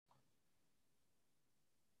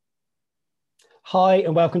Hi,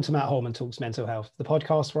 and welcome to Matt Holman Talks Mental Health, the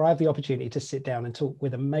podcast where I have the opportunity to sit down and talk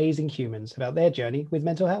with amazing humans about their journey with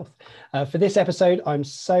mental health. For this episode, I'm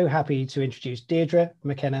so happy to introduce Deirdre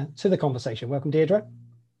McKenna to the conversation. Welcome, Deirdre.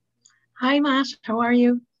 Hi, Matt. How are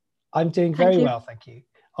you? I'm doing very well, thank you.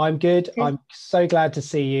 I'm good. I'm so glad to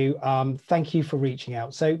see you. Thank you for reaching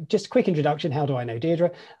out. So just a quick introduction. How do I know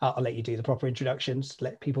Deirdre? I'll let you do the proper introductions,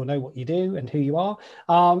 let people know what you do and who you are.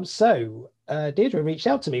 Deirdre reached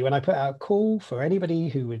out to me when I put out a call for anybody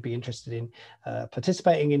who would be interested in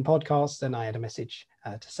participating in podcasts, and I had a message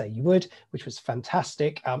to say you would, which was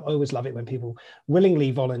fantastic. I always love it when people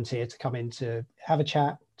willingly volunteer to come in to have a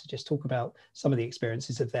chat, to just talk about some of the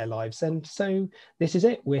experiences of their lives. And so this is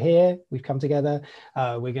it. We're here. We've come together.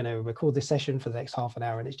 We're going to record this session for the next half an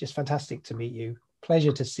hour, and it's just fantastic to meet you.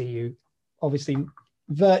 Pleasure to see you, obviously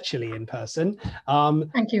virtually in person.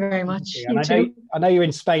 Thank you very much. And I know you're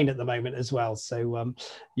in Spain at the moment as well. So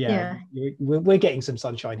we're getting some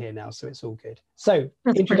sunshine here now, so it's all good. So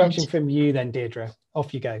that's introduction brilliant. From you then, Deirdre.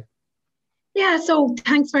 Off you go. Yeah, so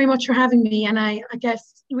thanks very much for having me. And I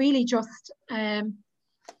guess really just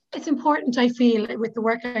it's important, I feel, with the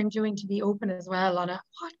work I'm doing, to be open as well on a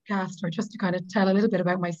podcast, or just to kind of tell a little bit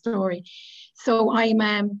about my story. So I'm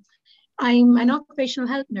an occupational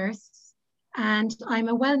health nurse, and I'm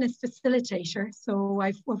a wellness facilitator. So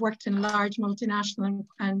I've worked in large multinational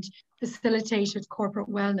and facilitated corporate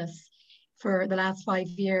wellness for the last 5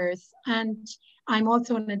 years. And I'm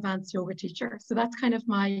also an advanced yoga teacher. So that's kind of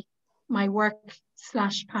my work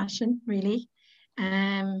 / passion, really.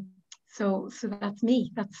 So that's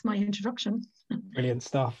me. That's my introduction. Brilliant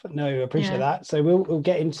stuff. No, I appreciate that. So we'll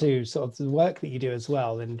get into sort of the work that you do as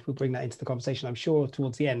well, and we'll bring that into the conversation, I'm sure,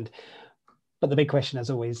 towards the end. But the big question, as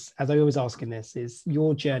always, as I always ask in this, is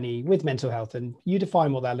your journey with mental health, and you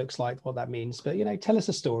define what that looks like, what that means. But tell us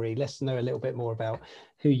a story. Let's know a little bit more about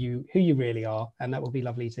who you really are, and that will be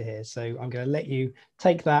lovely to hear. So I'm going to let you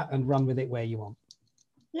take that and run with it where you want.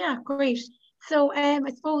 Yeah, great. So I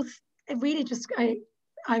suppose it really just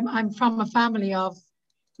I'm from a family of,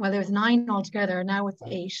 well, there was 9 altogether. Now it's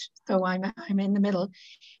 8, so I'm in the middle,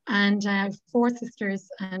 and I have 4 sisters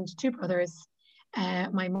and 2 brothers.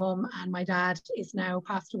 My mum and my dad is now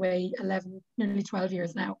passed away 11, nearly 12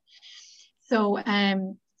 years now. So I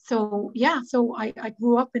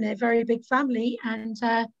grew up in a very big family, and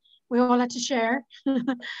we all had to share,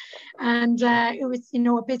 and it was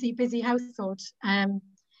a busy household. And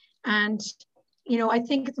I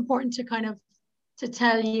think it's important to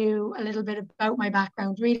tell you a little bit about my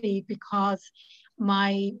background, really, because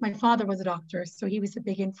my father was a doctor, so he was a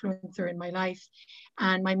big influencer in my life,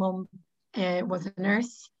 and my mum was a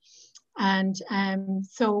nurse. And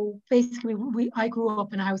so basically I grew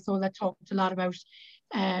up in a household that talked a lot about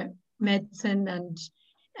medicine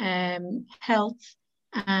and health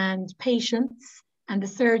and patients and the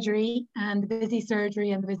surgery and the busy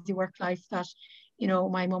surgery and the busy work life that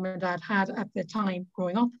my mum and dad had at the time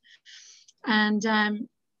growing up. And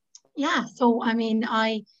so I mean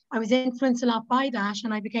I was influenced a lot by that,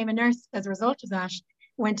 and I became a nurse as a result of that.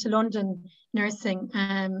 Went to London nursing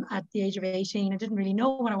at the age of 18. I didn't really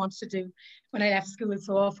know what I wanted to do when I left school,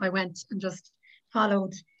 so off I went and just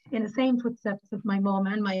followed in the same footsteps of my mom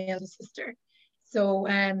and my eldest sister. So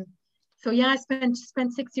I spent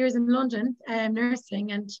 6 years in London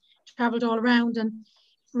nursing, and traveled all around, and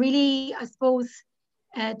really, I suppose,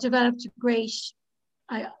 developed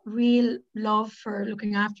a real love for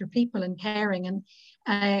looking after people and caring. And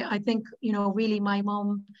I think really my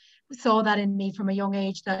mom saw that in me from a young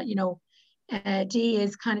age, that Dee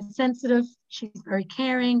is kind of sensitive, she's very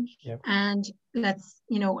caring. Yep. And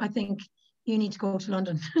I think you need to go to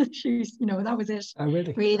London. She's that was it. Oh,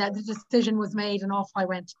 really? That the decision was made, and off I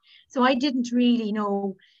went. So I didn't really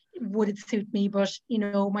know would it suit me, but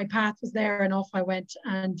my path was there, and off I went,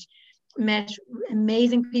 and met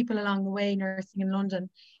amazing people along the way nursing in London.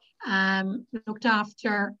 Looked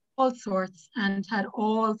after all sorts and had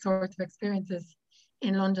all sorts of experiences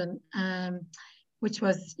in London, which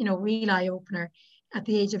was real eye-opener at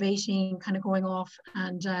the age of 18, kind of going off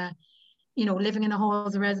and living in the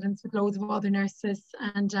halls of residence with loads of other nurses,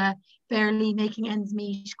 and barely making ends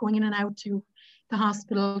meet, going in and out to the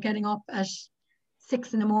hospital, getting up at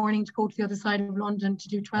 6 a.m. to go to the other side of London to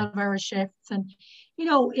do 12-hour shifts. And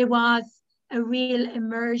it was a real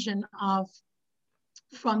immersion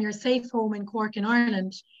from your safe home in Cork in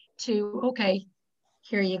Ireland to, okay,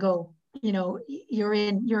 here you go. You're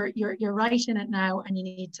right in it now, and you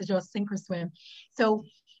need to just sink or swim. So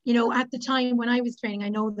at the time when I was training, I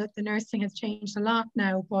know that the nursing has changed a lot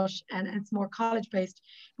now, and it's more college based,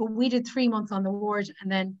 but we did 3 months on the ward,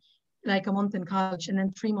 and then like a month in college and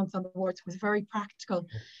then 3 months on the wards. It was very practical.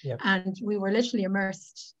 Yeah. And we were literally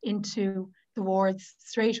immersed into the wards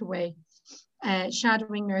straight away,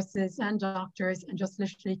 shadowing nurses and doctors, and just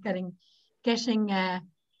literally getting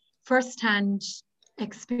first-hand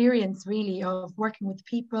experience really of working with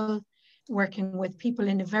people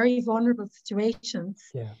in a very vulnerable situations.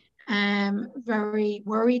 Yeah. Very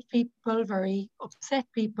worried people, very upset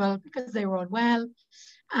people because they were unwell.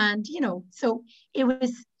 And, you know, so it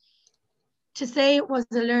was, to say it was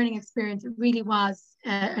a learning experience, it really was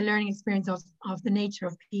a learning experience of the nature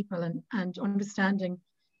of people, and understanding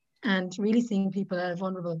and really seeing people at a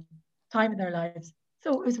vulnerable time in their lives.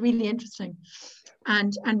 So it was really interesting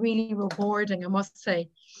and really rewarding, I must say.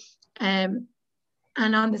 And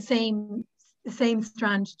on the same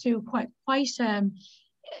strand too, quite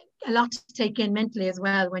a lot to take in mentally as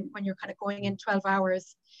well, when you're kind of going in 12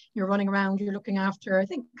 hours, you're running around, you're looking after, I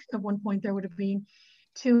think at one point there would have been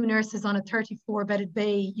 2 nurses on a 34-bedded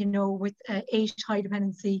bay, you know, with 8 high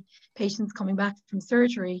dependency patients coming back from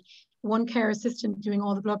surgery, 1 care assistant doing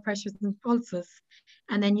all the blood pressures and pulses,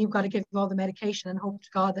 and then you've got to give all the medication and hope to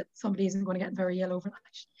God that somebody isn't going to get very ill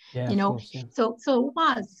overnight. Yeah, you know, of course, yeah. So it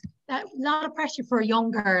was a lot of pressure for a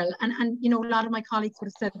young girl, and you know, a lot of my colleagues would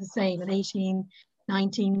have said the same at 18,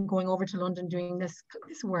 19, going over to London doing this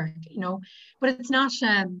work, you know. But it's not,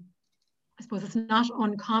 I suppose it's not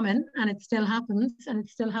uncommon, and it still happens, and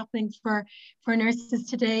it's still happening for nurses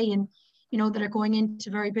today, and you know, that are going into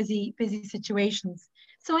very busy situations.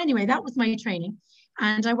 So anyway, that was my training,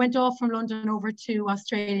 and I went off from London over to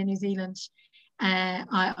Australia, New Zealand.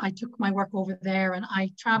 I took my work over there, and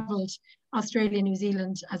I travelled Australia, New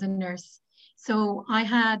Zealand as a nurse. So I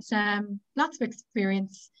had lots of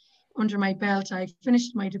experience under my belt. I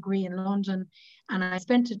finished my degree in London, and I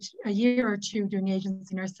spent a year or 2 doing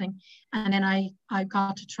agency nursing, and then I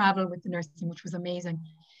got to travel with the nursing, which was amazing.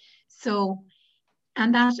 So,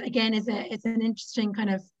 and that again it's an interesting kind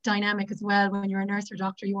of dynamic as well. When you're a nurse or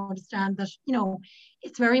doctor, you understand that, you know,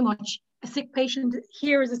 it's very much a sick patient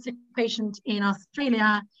here is a sick patient in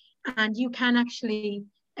Australia, and you can actually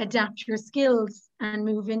adapt your skills and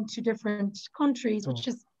move into different countries, which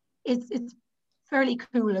is it's fairly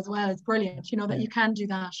cool as well. It's brilliant, you know, that you can do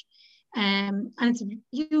that. And it's a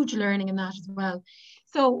huge learning in that as well.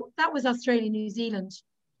 So that was Australia, New Zealand.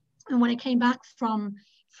 And when I came back from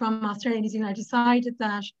Australia, New Zealand, I decided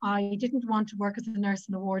that I didn't want to work as a nurse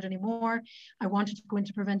in a ward anymore. I wanted to go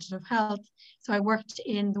into preventative health. So I worked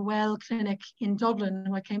in the Well Clinic in Dublin.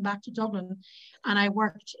 When I came back to Dublin, and I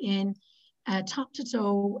worked in a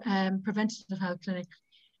top-to-toe preventative health clinic,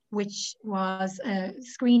 which was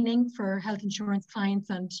screening for health insurance clients,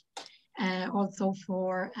 and also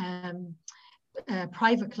for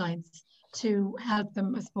private clients, to help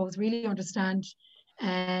them, I suppose, really understand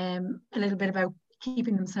a little bit about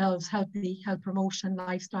keeping themselves healthy, health promotion,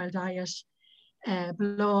 lifestyle, diet,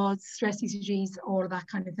 blood, stress ECGs, all of that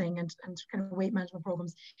kind of thing, and kind of weight management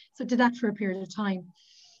programs. So I did that for a period of time.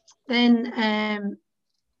 Then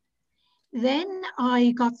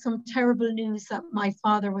I got some terrible news that my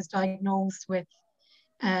father was diagnosed with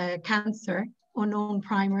cancer, unknown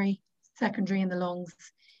primary, secondary in the lungs,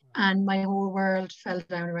 and my whole world fell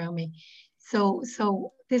down around me. So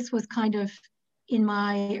this was kind of in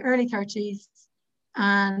my early 30s,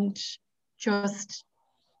 and just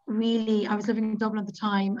really, I was living in Dublin at the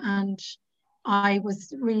time, and I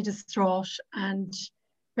was really distraught and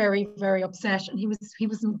very, very upset. And he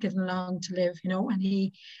wasn't given long to live, you know. And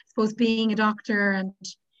he, I suppose, being a doctor and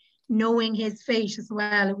knowing his fate as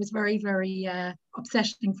well, it was very, very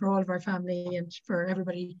upsetting for all of our family and for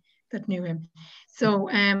everybody that knew him. So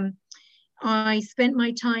I spent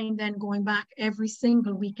my time then going back every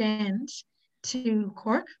single weekend to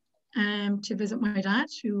Cork to visit my dad,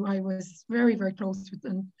 who I was very, very close with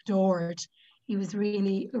and adored. He was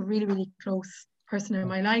really a really, really close person in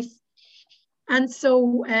my life. And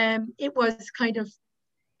so it was kind of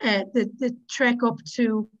the trek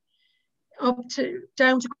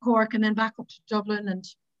down to Cork and then back up to Dublin, and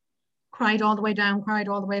cried all the way down, cried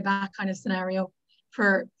all the way back kind of scenario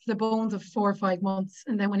for the bones of 4 or 5 months.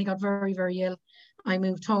 And then when he got very, very ill, I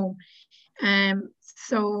moved home.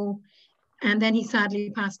 And then he sadly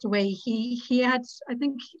passed away. He had, I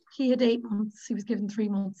think he had 8 months. He was given 3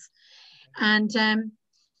 months. And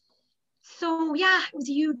so, yeah, it was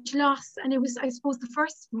a huge loss. And it was, I suppose, the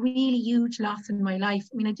first really huge loss in my life.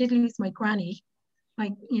 I mean, I did lose my granny, who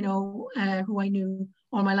I knew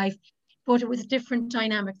all my life, but it was a different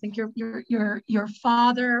dynamic. I think your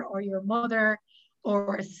father or your mother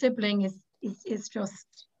or a sibling is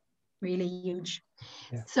just really huge.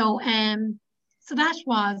 Yeah. So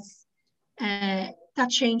that that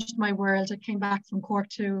changed my world. I came back to move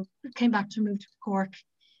to Cork,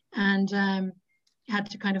 and had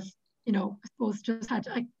to kind of, you know, I suppose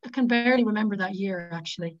I can barely remember that year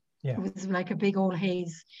actually. Yeah. It was like a big old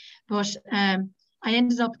haze. But I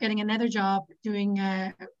ended up getting another job doing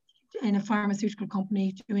in a pharmaceutical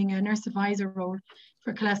company, doing a nurse advisor role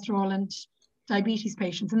for cholesterol and diabetes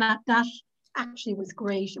patients. And that actually was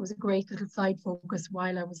great. It was a great little side focus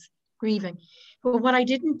while I was grieving. But what I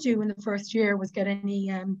didn't do in the first year was get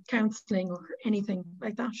any counselling or anything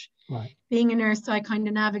like that. Right. Being a nurse, I kind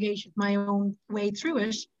of navigated my own way through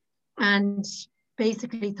it and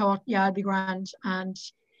basically thought, yeah, I'll be grand. And,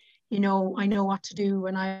 you know, I know what to do,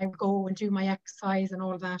 and I go and do my exercise and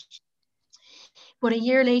all of that. But a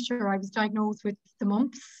year later, I was diagnosed with the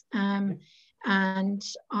mumps. And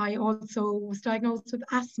I also was diagnosed with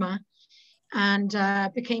asthma, and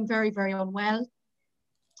became very, very unwell.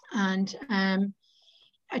 And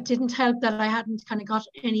it didn't help that I hadn't kind of got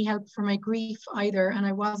any help for my grief either, and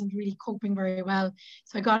I wasn't really coping very well.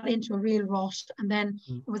 So I got into a real rut, and then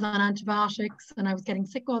I was on antibiotics, and I was getting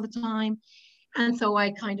sick all the time. And so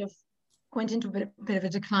I kind of went into a bit of a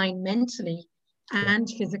decline mentally and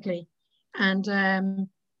physically, and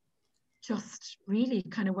just really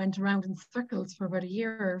kind of went around in circles for about a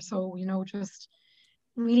year or so, you know, just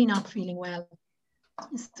really not feeling well.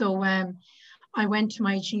 So I went to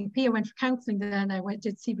my GP. I went for counselling then. I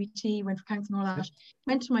did CBT, went for counselling, all that.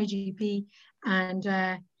 Went to my GP, and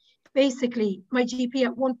basically my GP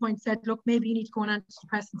at one point said, look, maybe you need to go on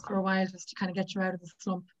antidepressants for a while just to kind of get you out of the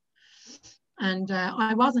slump. And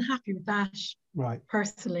I wasn't happy with that, right,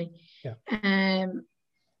 personally. Yeah.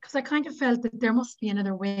 Because I kind of felt that there must be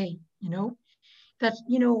another way, you know, that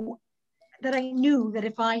I knew that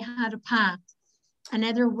if I had a path,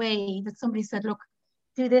 another way, that somebody said, look,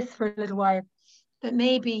 do this for a little while, that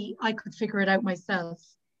maybe I could figure it out myself.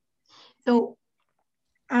 So,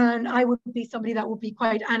 and I would be somebody that would be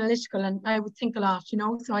quite analytical, and I would think a lot, you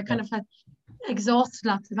know, so I kind of had exhausted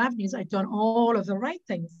lots of avenues. I'd done all of the right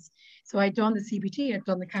things. So I'd done the CBT, I'd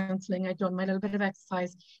done the counselling, I'd done my little bit of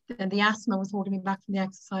exercise, then the asthma was holding me back from the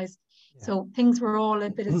exercise. So things were all a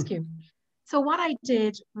bit askew. So what I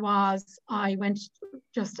did was I went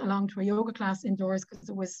just along to a yoga class indoors because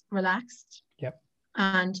it was relaxed.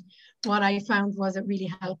 And what I found was it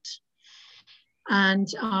really helped. And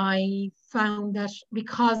I found that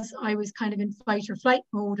because I was kind of in fight or flight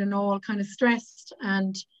mode and all kind of stressed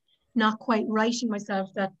and not quite righting myself,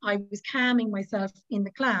 that I was calming myself in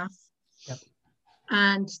the class.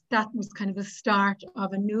 And that was kind of the start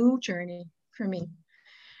of a new journey for me.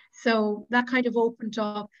 So that kind of opened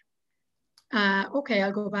up, okay,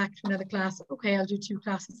 I'll go back to another class. Okay, I'll do 2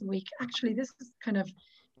 classes a week. Actually, this is kind of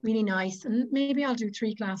really nice. And maybe I'll do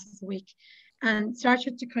 3 classes a week, and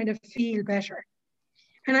started to kind of feel better.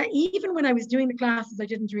 And even when I was doing the classes, I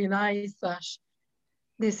didn't realize that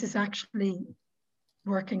this is actually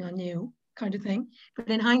working on you, kind of thing. But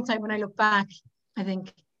in hindsight, when I look back, I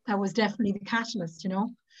think that was definitely the catalyst, you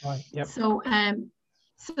know. Right. Yep. So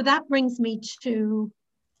so that brings me to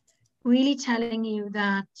really telling you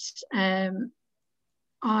that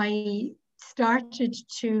I started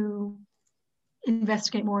to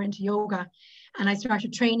investigate more into yoga, and I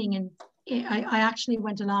started training, and I actually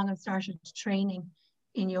went along and started training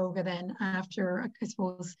in yoga then after, I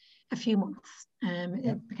suppose, a few months.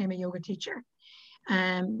 It became a yoga teacher.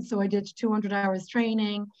 So I did 200 hours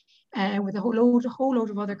training with a whole load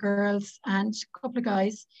of other girls and a couple of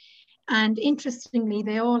guys. And interestingly,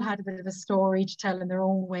 they all had a bit of a story to tell in their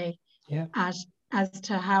own way as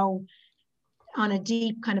to how, on a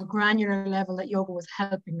deep kind of granular level, that yoga was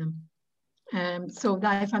helping them. So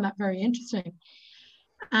I found that very interesting.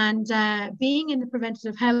 And being in the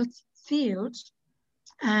preventative health field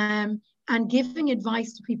and giving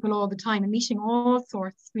advice to people all the time and meeting all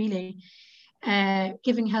sorts, really,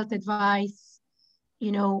 giving health advice,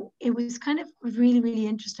 you know, it was kind of really, really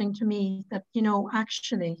interesting to me that, you know,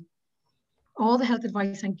 actually all the health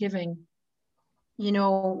advice I'm giving, you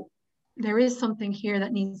know, there is something here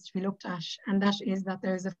that needs to be looked at, and that is that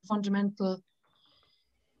there's a fundamental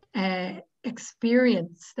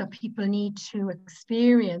experience that people need to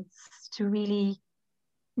experience to really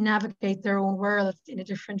navigate their own world in a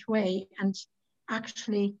different way. And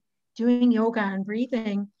actually doing yoga and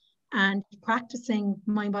breathing and practicing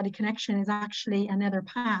mind-body connection is actually another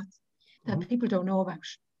path that people don't know about.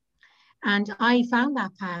 And I found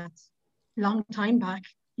that path long time back,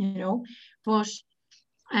 you know, but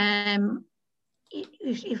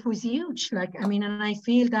it was huge. Like, I mean, and I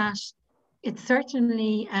feel that it's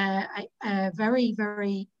certainly a very,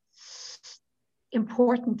 very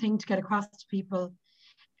important thing to get across to people,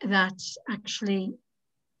 that actually,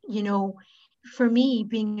 you know, for me,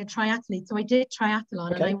 being a triathlete, so I did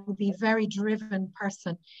triathlon, and Okay. I would be a very driven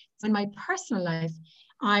person. So in my personal life,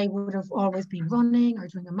 I would have always been running or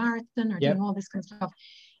doing a marathon or Yep. doing all this kind of stuff.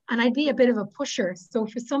 And I'd be a bit of a pusher. So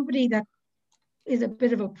for somebody that is a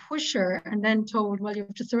bit of a pusher and then told, well, you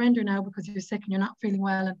have to surrender now because you're sick and you're not feeling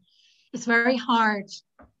well, and it's very hard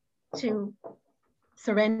to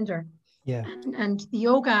surrender. Yeah. And the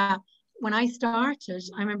yoga, when I started,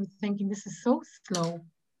 I remember thinking, this is so slow.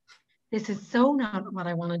 This is so not what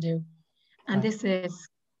I want to do. And this is,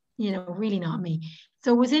 you know, really not me.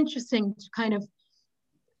 So it was interesting to kind of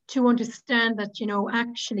to understand that, you know,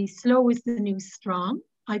 actually slow is the new strong,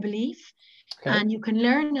 I believe. Okay. And you can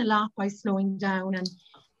learn a lot by slowing down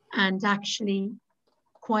and actually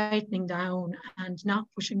quietening down and not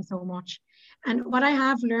pushing so much. And what I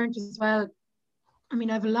have learned as well, I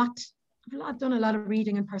mean, I've done a lot of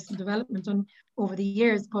reading and personal development over the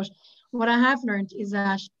years, but what I have learned is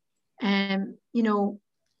that, you know,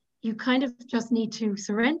 you kind of just need to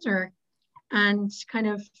surrender and kind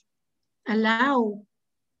of allow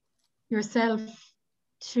yourself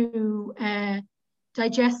to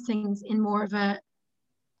digest things in more of a,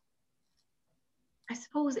 I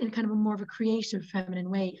suppose, in kind of a more of a creative feminine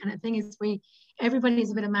way. And the thing is, everybody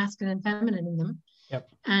is a bit of masculine and feminine in them. Yep.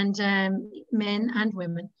 And men and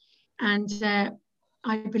women. And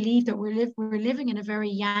I believe that we're living in a very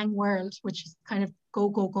yang world, which is kind of go,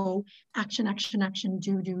 go, go, action, action, action,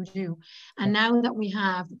 do, do, do. And now that we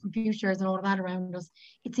have the computers and all of that around us,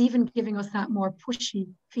 it's even giving us that more pushy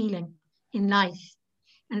feeling in life.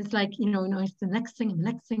 And it's like, you know, it's the next thing and the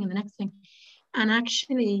next thing and the next thing. And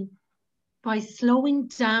actually, by slowing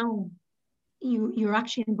down, you're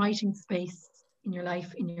actually inviting space in your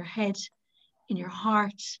life, in your head, in your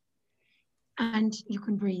heart, and you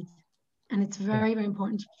can breathe. And it's very, very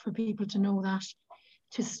important for people to know that,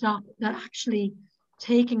 to stop, that actually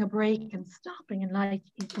taking a break and stopping in life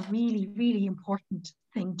is a really, really important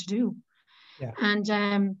thing to do. Yeah.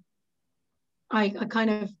 And I kind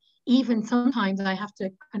of, even sometimes I have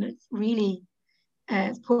to kind of really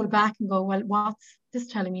pull back and go, well, what's this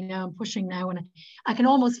telling me now? I'm pushing now. And I can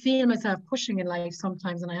almost feel myself pushing in life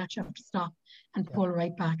sometimes, and I actually have to stop and pull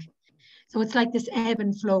right back. So it's like this ebb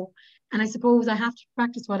and flow. And I suppose I have to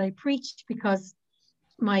practice what I preach, because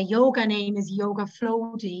my yoga name is Yoga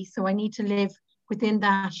Flow-D. So I need to live within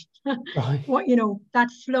that, Right. what, you know, that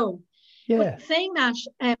flow. Yeah. But saying that,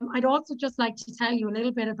 I'd also just like to tell you a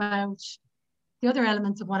little bit about the other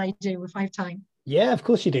elements of what I do, if I have time. Yeah, of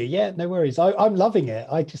course you do. Yeah, no worries. I'm loving it.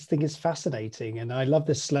 I just think it's fascinating, and I love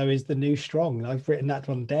the slow is the new strong. I've written that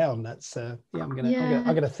one down. That's I'm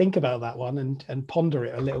gonna think about that one and ponder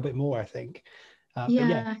it a little bit more, I think. But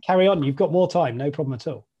yeah, carry on. You've got more time. No problem at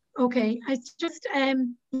all. Okay, it's just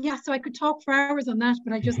so I could talk for hours on that,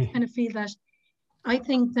 but I just kind of feel that I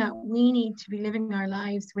think that we need to be living our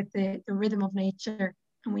lives with the rhythm of nature,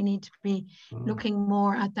 and we need to be looking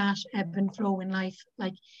more at that ebb and flow in life.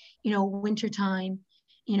 Like, you know, winter time,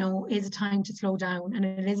 you know, is a time to slow down, and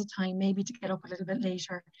it is a time maybe to get up a little bit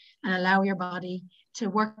later and allow your body to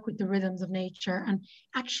work with the rhythms of nature and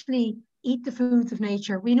actually eat the foods of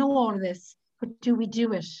nature. We know all of this, but do we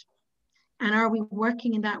do it? And are we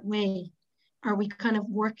working in that way? Are we kind of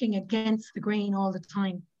working against the grain all the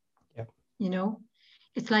time? Yeah. You know,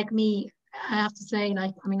 it's like me, I have to say,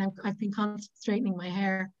 like, I mean, I've been constantly straightening my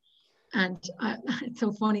hair. And it's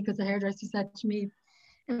so funny because the hairdresser said to me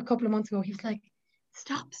a couple of months ago, he was like,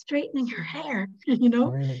 stop straightening your hair, you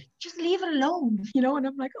know, really? Just leave it alone, you know. And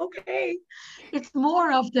I'm like, okay, it's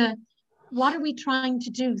more of the, what are we trying to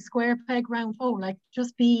do? Square peg, round hole, like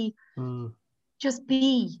just be,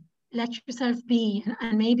 let yourself be,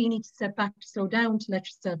 and maybe you need to step back to slow down to let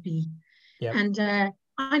yourself be. Yeah. And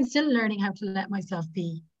I'm still learning how to let myself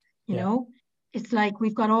be, you know. It's like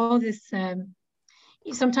we've got all this,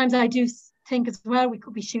 sometimes I do think as well, we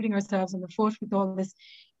could be shooting ourselves in the foot with all this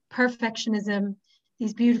perfectionism,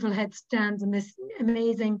 these beautiful headstands and this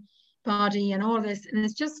amazing body and all this. And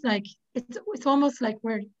it's just like, it's almost like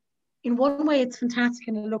we're, in one way it's fantastic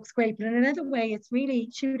and it looks great, but in another way it's really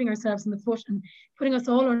shooting ourselves in the foot and putting us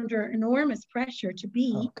all under enormous pressure to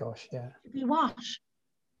be, to be what?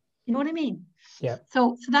 You know what I mean? Yeah.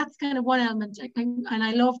 So that's kind of one element, and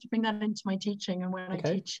I love to bring that into my teaching. And when I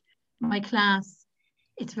teach my class,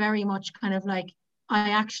 it's very much kind of like,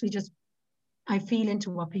 I feel into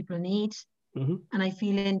what people need, and I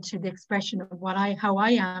feel into the expression of how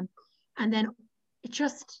I am, and then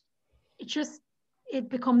it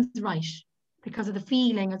becomes right because of the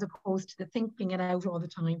feeling as opposed to the thinking it out all the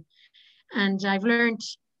time. And I've learned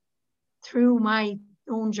through my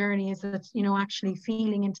own journey is that, you know, actually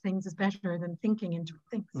feeling into things is better than thinking into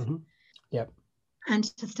things. Yep. and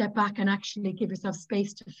to step back and actually give yourself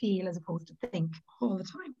space to feel as opposed to think all the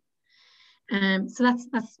time. So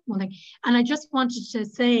that's one thing. And I just wanted to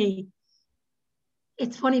say,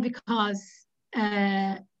 it's funny because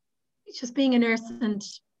just being a nurse and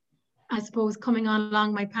I suppose coming on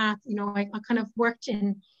along my path, you know, I kind of worked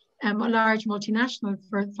in a large multinational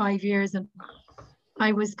for 5 years, and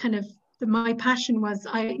I was kind of, my passion was,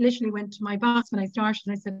 I literally went to my boss when I started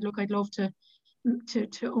and I said, look, I'd love to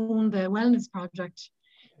own the wellness project.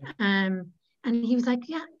 And he was like,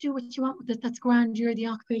 yeah, do what you want with it. That's grand. You're the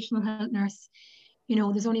occupational health nurse. You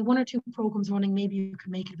know, there's only 1 or 2 programs running. Maybe you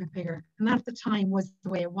can make it a bit bigger. And that at the time was the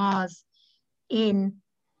way it was in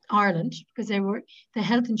Ireland, because the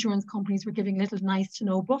health insurance companies were giving little nice to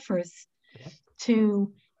know buffers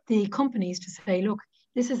to the companies to say, look,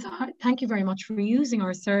 this is, thank you very much for using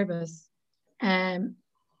our service. And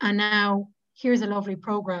now here's a lovely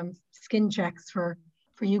program, skin checks for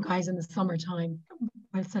you guys in the summertime.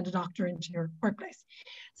 I'll send a doctor into your workplace.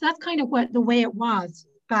 So that's kind of what the way it was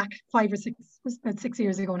back 5 or 6, it was about 6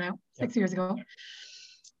 years ago now, 6 years ago.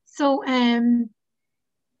 So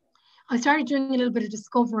I started doing a little bit of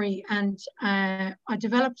discovery, and I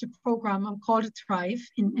developed a program. I called it Thrive.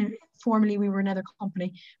 Formerly, we were another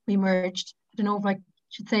company. We merged. I don't know if I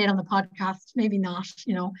should say it on the podcast, maybe not,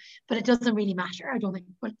 you know, but it doesn't really matter, I don't think.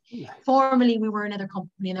 But formerly, we were another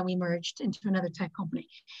company, and then we merged into another tech company.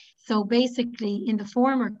 So basically, in the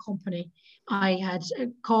former company, I had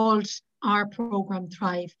called our program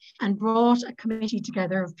Thrive and brought a committee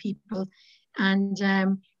together of people,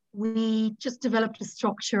 and we just developed a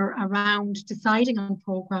structure around deciding on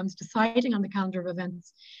programs, deciding on the calendar of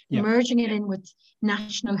events, merging it in with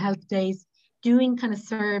National Health Days, doing kind of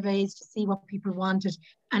surveys to see what people wanted.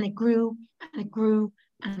 And it grew and it grew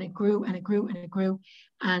and it grew and it grew and it grew.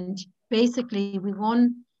 And basically we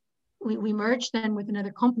merged then with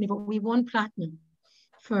another company, but we won platinum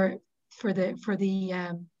for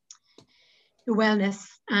the wellness.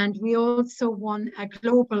 And we also won a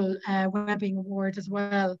global webbing award as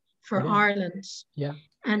well for Ireland. Yeah.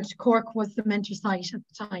 And Cork was the mentor site at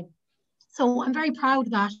the time. So I'm very proud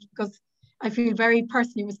of that, because I feel very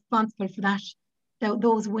personally responsible for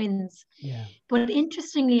those wins. Yeah. But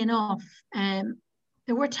interestingly enough,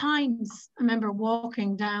 there were times I remember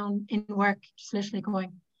walking down in work, just literally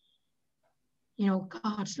going, you know,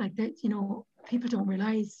 God, like that, you know, people don't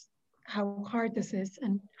realize how hard this is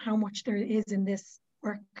and how much there is in this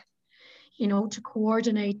work, you know, to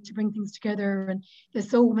coordinate, to bring things together. And there's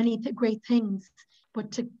so many great things,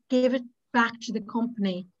 but to give it back to the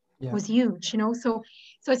company was huge, you know. So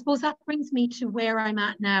I suppose that brings me to where I'm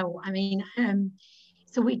at now. I mean,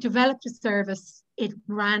 so we developed a service. It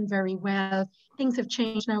ran very well. Things have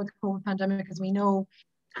changed now with the COVID pandemic, as we know.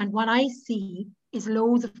 And what I see is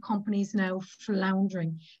loads of companies now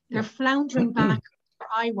floundering. They're floundering back where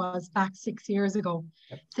I was back 6 years ago,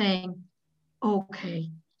 saying,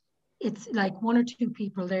 okay, it's like 1 or 2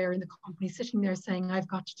 people there in the company sitting there saying, I've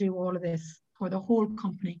got to do all of this for the whole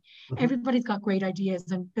company. Everybody's got great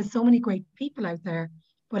ideas, and there's so many great people out there.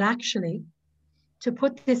 But actually, to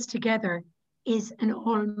put this together is an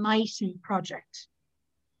almighty project.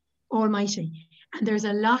 Almighty. And there's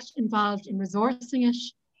a lot involved in resourcing it,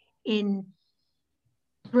 in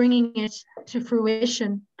bringing it to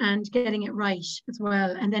fruition and getting it right as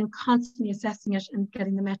well, and then constantly assessing it and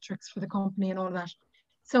getting the metrics for the company and all of that.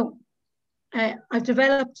 So I've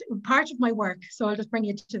developed part of my work, so I'll just bring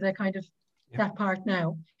you to the kind of that part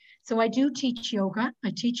now. So I do teach yoga.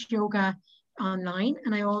 I teach yoga online,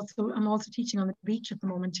 and I'm also teaching on the beach at the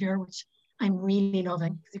moment here, which I'm really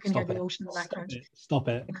loving, because you can hear the ocean in the background. Stop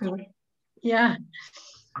it. Cool. Yeah.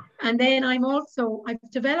 And then I've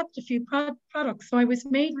developed a few products. So I was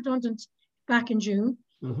made redundant back in June.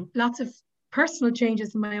 Lots of personal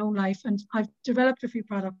changes in my own life, and I've developed a few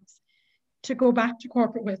products to go back to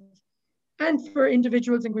corporate with, and for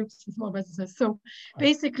individuals and groups and small businesses. So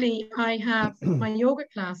basically I have my yoga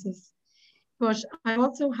classes, but I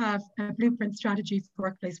also have a blueprint strategy for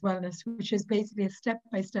workplace wellness, which is basically a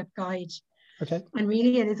step-by-step guide. Okay. And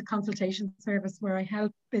really it is a consultation service where I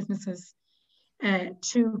help businesses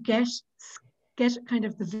to get kind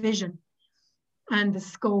of the vision and the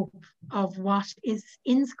scope of what is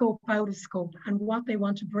in scope, out of scope, and what they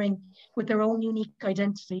want to bring with their own unique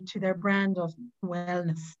identity to their brand of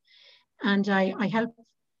wellness. And I help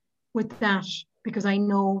with that, because I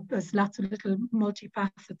know there's lots of little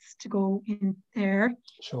multifacets to go in there,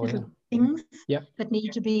 little things that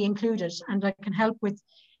need to be included. And I can help with,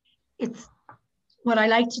 it's what I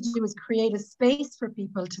like to do is create a space for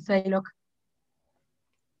people to say, look,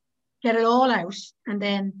 get it all out and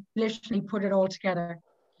then literally put it all together.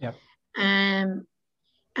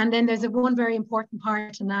 And then there's one very important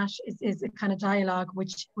part, and that is a kind of dialogue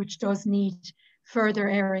which does need further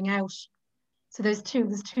airing out. So there's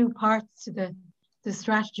two parts to the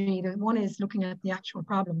strategy. The one is looking at the actual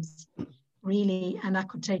problems, really, and that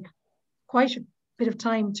could take quite a bit of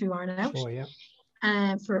time to iron out. Sure, yeah.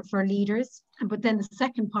 For leaders. But then the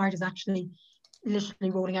second part is actually literally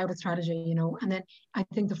rolling out a strategy, you know. And then I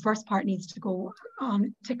think the first part needs to go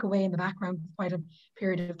on, tick away in the background for quite a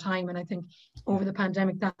period of time. And I think over the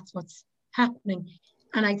pandemic, that's what's happening.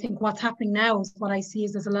 And I think what's happening now is what I see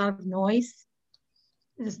is there's a lot of noise.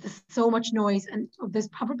 There's so much noise. And there's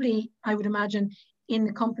probably, I would imagine, in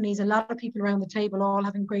the companies, a lot of people around the table all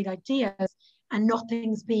having great ideas, and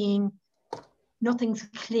nothing's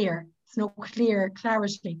clear. There's no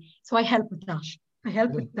clarity. So I help with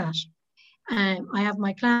that. I have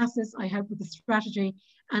my classes, I help with the strategy,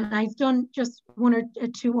 and I've done just one or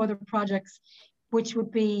two other projects, which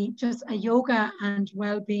would be just a yoga and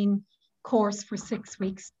well-being course for 6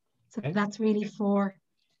 weeks. So that's really for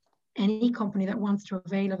any company that wants to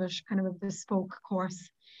avail of it, kind of a bespoke course.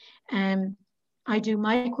 I do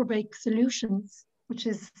microbreak solutions, which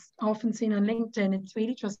is often seen on LinkedIn. It's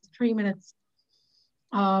really just 3 minutes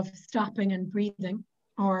of stopping and breathing,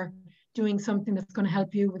 or doing something that's going to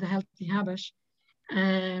help you with a healthy habit.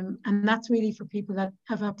 And that's really for people that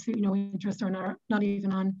have absolutely no interest, or not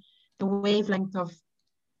even on the wavelength of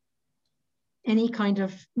any kind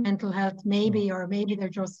of mental health, maybe, or maybe they're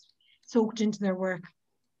just soaked into their work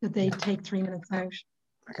that they take 3 minutes out.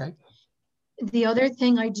 Okay. The other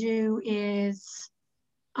thing I do is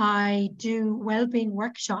I do well-being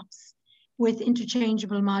workshops with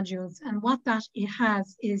interchangeable modules. And what that it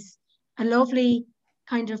has is a lovely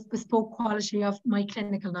kind of bespoke quality of my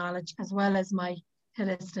clinical knowledge, as well as my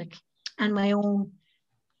holistic and my own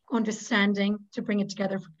understanding, to bring it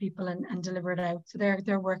together for people and deliver it out. So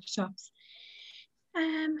they're workshops.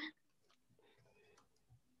 Is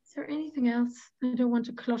there anything else? I don't want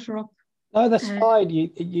to clutter up. No, that's fine.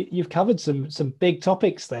 You've covered some big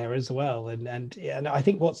topics there as well, and I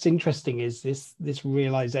think what's interesting is this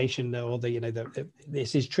realization, or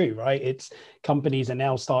this is true, right? It's companies are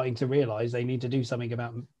now starting to realize they need to do something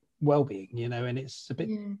about well-being, you know, and it's a bit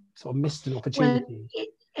sort of missed an opportunity. Well,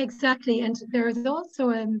 exactly, and there is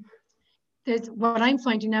also there's what I'm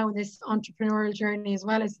finding now in this entrepreneurial journey as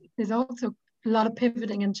well, is there's also a lot of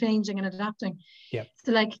pivoting and changing and adapting. Yeah.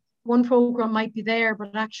 So like one program might be there,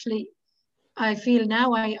 but actually I feel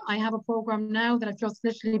now I have a program now that I've just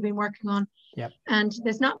literally been working on. Yep. And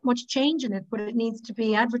there's not much change in it, but it needs to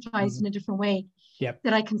be advertised in a different way. Yep.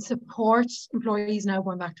 That I can support employees now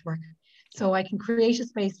going back to work. So I can create a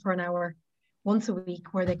space for an hour once a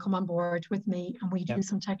week where they come on board with me and we do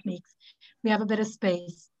some techniques. We have a bit of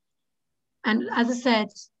space. And as I said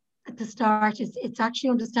at the start, it's actually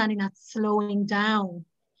understanding that slowing down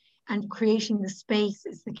and creating the space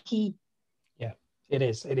is the key. It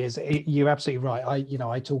is. You're absolutely right.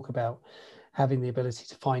 I talk about having the ability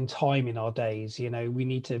to find time in our days. You know, we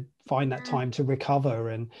need to find that time to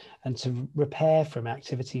recover and to repair from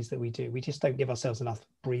activities that we do. We just don't give ourselves enough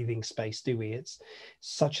breathing space, do we? It's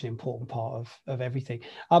such an important part of everything.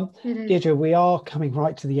 Deirdre, we are coming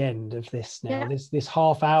right to the end of this now. This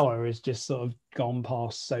half hour has just sort of gone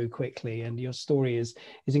past so quickly, and your story is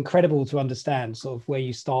incredible to understand, sort of where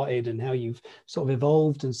you started and how you've sort of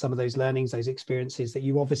evolved, and some of those learnings, those experiences that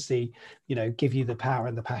you obviously, you know, give you the power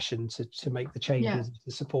and the passion to make the changes,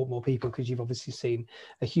 to support more people, because you've obviously seen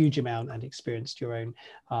a huge amount and experienced your own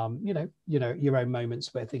your own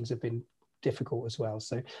moments where things have been difficult as well.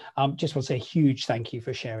 So just want to say a huge thank you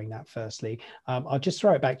for sharing that firstly. I'll just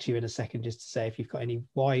throw it back to you in a second, just to say if you've got any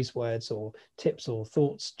wise words or tips or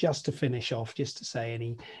thoughts, just to finish off, just to say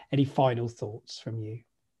any final thoughts from you.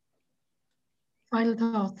 Final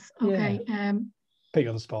thoughts. Okay. Put you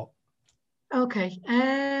on the spot. Okay.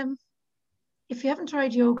 If you haven't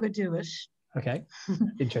tried yoga, do it. Okay.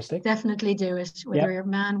 Interesting. Definitely do it, whether you're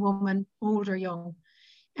man, woman, old or young.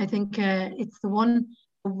 I think it's the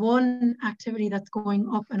one activity that's going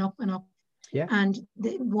up and up and up. Yeah. And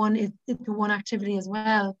the one activity as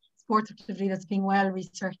well, sports activity, that's being well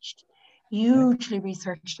researched, hugely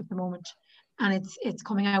researched at the moment. And it's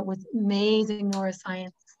coming out with amazing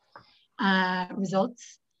neuroscience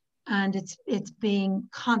results. And it's being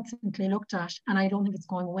constantly looked at. And I don't think it's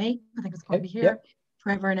going away. I think it's going to be here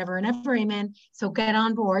forever and ever and ever. Amen. So get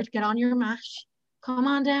on board, get on your mat. Come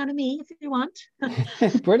on down to me if you want.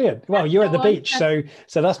 Brilliant. Well, you're at the beach, so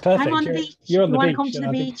that's perfect. I'm on the beach. You're on the beach. Want to come to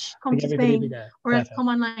the beach, come to Spain, or else come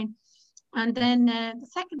online. And then the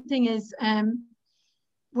second thing is,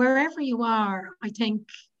 wherever you are, I think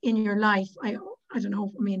in your life, I don't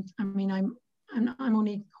know. I mean, I'm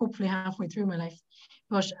only hopefully halfway through my life,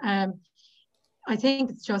 but I think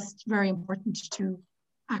it's just very important to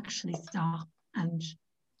actually stop and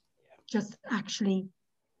just actually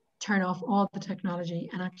turn off all the technology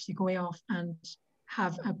and actually go off and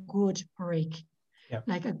have a good break,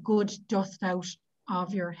 like a good dust out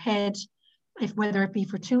of your head, if whether it be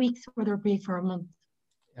for 2 weeks, whether it be for a month,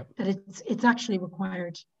 that it's actually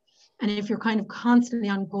required. And if you're kind of constantly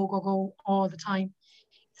on go, go, go all the time,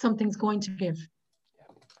 something's going to give.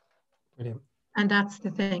 Brilliant. And that's the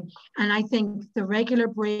thing. And I think the regular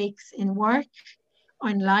breaks in work,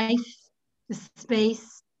 on life, the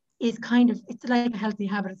space is kind of, it's like a healthy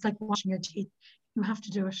habit. It's like washing your teeth. You have to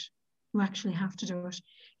do it. You actually have to do it.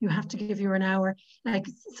 You have to give your an hour. Like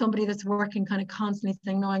somebody that's working kind of constantly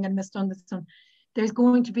saying, no, I'm going to miss done this done. There's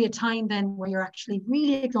going to be a time then where you're actually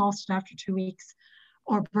really exhausted after 2 weeks,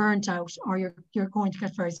 or burnt out, or you're going to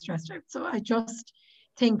get very stressed out. So I just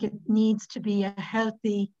think it needs to be a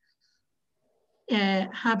healthy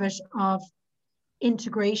habit of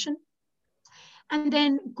integration, and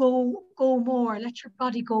then go more, let your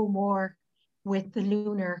body go more with the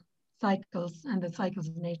lunar cycles and the cycles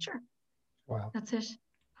of nature. Wow. That's it.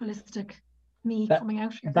 Holistic me coming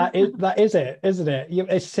out here. That is it, isn't it?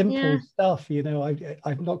 It's simple stuff. You know,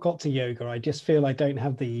 I've not got to yoga. I just feel I don't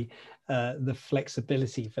have the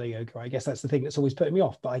flexibility for the yoga. I guess that's the thing that's always putting me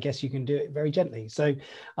off, but I guess you can do it very gently. So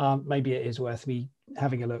maybe it is worth me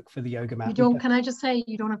having a look for the yoga mat. Can I just say,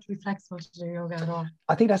 you don't have to be flexible to do yoga at all.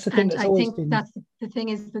 I think that's the thing that's always been. That's the thing,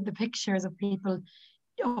 is that the pictures of people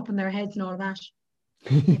up in their heads and all that,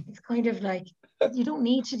 it's kind of like, you don't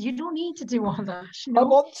need to do all that. You know? I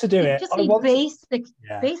want to do it. Just need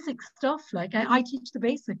basic stuff. Like I teach the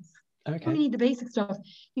basics. Okay. You only need the basic stuff.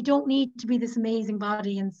 You don't need to be this amazing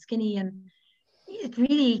body and skinny, and it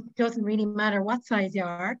really doesn't really matter what size you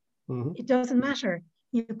are. Mm-hmm. It doesn't matter.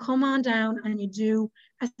 You come on down and you do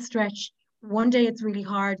a stretch. One day it's really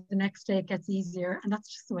hard, the next day it gets easier, and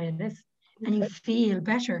that's just the way it is. Okay. And you feel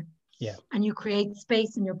better. Yeah. And you create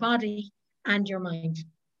space in your body and your mind.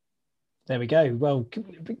 There we go. Well,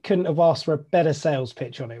 couldn't have asked for a better sales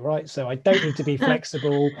pitch on it, right? So I don't need to be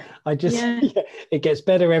flexible. I just, it gets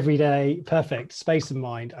better every day. Perfect. Space and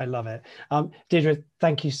mind. I love it. Deirdre,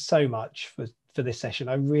 thank you so much for this session.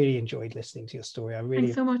 I really enjoyed listening to your story. I really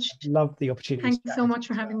Thanks so much. Loved the opportunity. Thanks so much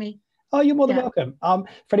for having me. Oh, you're more than welcome. For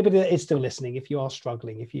anybody that is still listening, if you are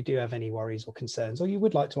struggling, if you do have any worries or concerns, or you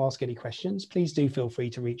would like to ask any questions, please do feel free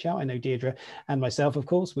to reach out. I know Deirdre and myself, of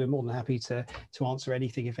course, we're more than happy to answer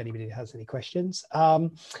anything if anybody has any questions.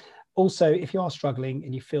 Also, if you are struggling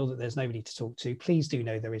and you feel that there's nobody to talk to, please do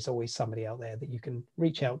know there is always somebody out there that you can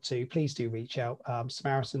reach out to. Please do reach out.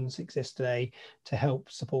 Samaritans exist today to help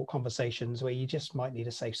support conversations where you just might need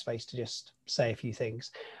a safe space to just say a few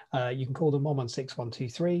things. You can call them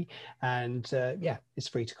 116123, and it's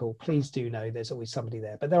free to call. Please do know there's always somebody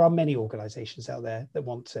there. But there are many organisations out there that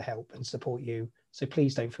want to help and support you. So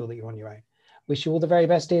please don't feel that you're on your own. Wish you all the very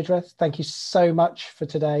best, Deirdre. Thank you so much for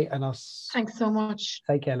today. And thanks so much.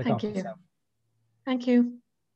 Take care. Look after yourself. Thank you.